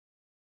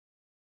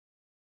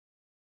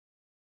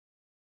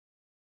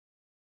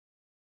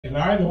And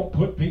I don't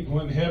put people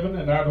in heaven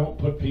and I don't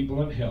put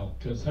people in hell.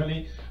 Because,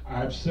 honey,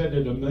 I've said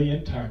it a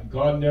million times.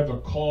 God never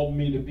called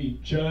me to be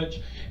judge.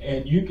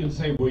 And you can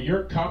say, well,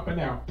 you're copping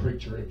out,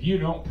 preacher. If you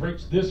don't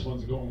preach, this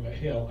one's going to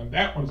hell and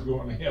that one's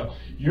going to hell.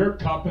 You're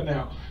copping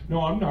out.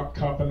 No, I'm not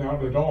copping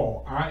out at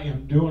all. I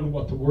am doing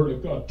what the Word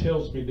of God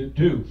tells me to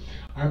do.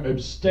 I'm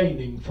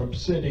abstaining from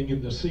sitting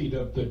in the seat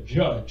of the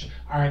judge.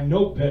 I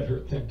know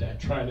better than to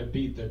try to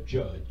be the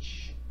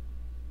judge.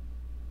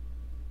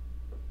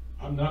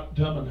 I'm not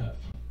dumb enough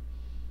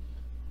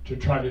to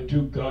try to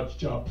do God's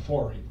job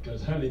for him.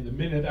 Because, honey, the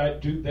minute I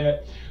do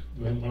that,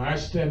 when I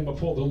stand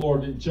before the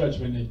Lord in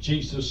judgment and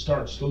Jesus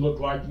starts to look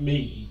like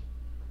me,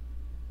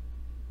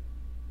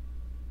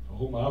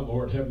 oh, my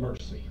Lord, have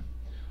mercy.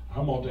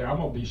 I'm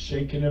gonna be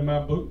shaking in my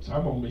boots.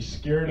 I'm going to be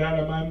scared out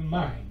of my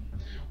mind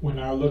when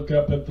I look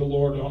up at the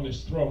Lord on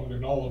his throne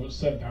and all of a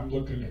sudden I'm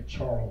looking at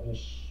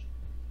Charles.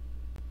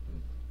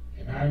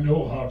 And I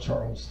know how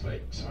Charles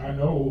thinks. I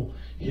know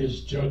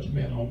his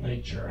judgmental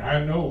nature.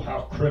 I know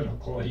how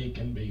critical he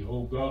can be.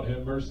 Oh, God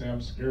have mercy,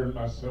 I'm scaring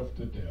myself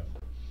to death.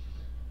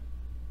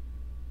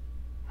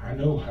 I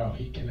know how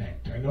he can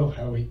act. I know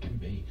how he can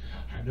be.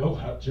 I know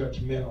how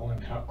judgmental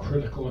and how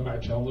critical, and I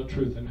tell the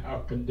truth, and how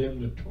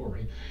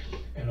condemnatory.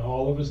 And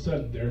all of a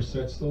sudden, there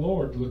sits the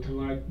Lord looking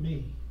like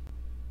me,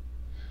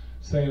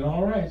 saying,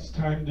 all right, it's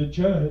time to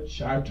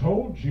judge. I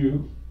told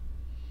you.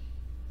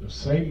 The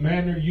same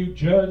manner you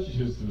judge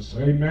is the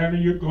same manner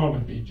you're going to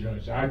be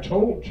judged. I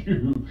told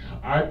you.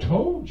 I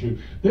told you.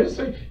 This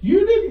thing,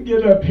 you didn't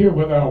get up here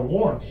without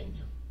warning.